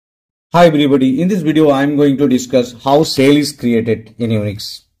Hi everybody, in this video I am going to discuss how shell is created in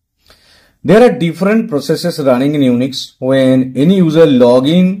Unix. There are different processes running in Unix. When any user log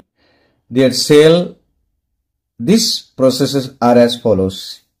in their shell, these processes are as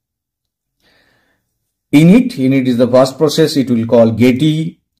follows. Init is the first process. It will call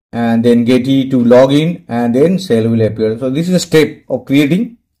getty and then getty to log in and then shell will appear. So this is a step of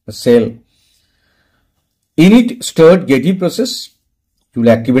creating a shell. Init start getty process. You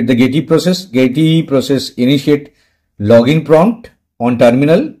will activate the getty process. Getty process initiate login prompt on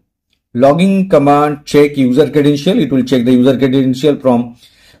terminal. Login command check user credential. It will check the user credential from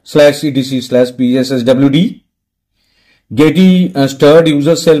 /etc/psswd. Getty start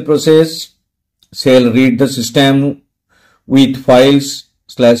user shell process. Shell read the system with files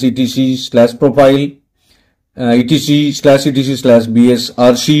 /etc/profile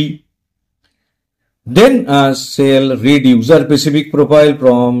etc/etc/bsrc. Then shell read user specific profile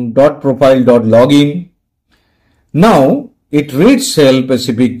from .profile.login. Now it reads shell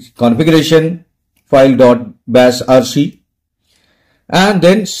specific configuration file .bashrc and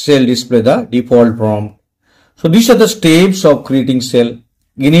then shell display the default prompt. So these are the steps of creating shell.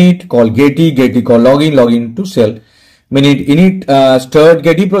 Init call getty, getty call login, login to shell. Init start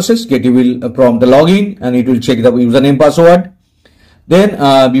getty process, getty will prompt the login and it will check the username password. Then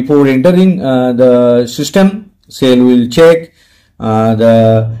before entering the system, shell will check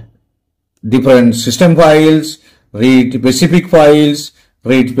the different system files, read specific files,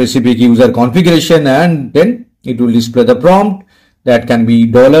 read specific user configuration, and then it will display the prompt that can be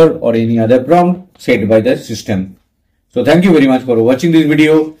 $ or any other prompt set by the system. So thank you very much for watching this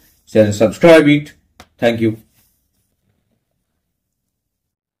video. Share and subscribe it. Thank you.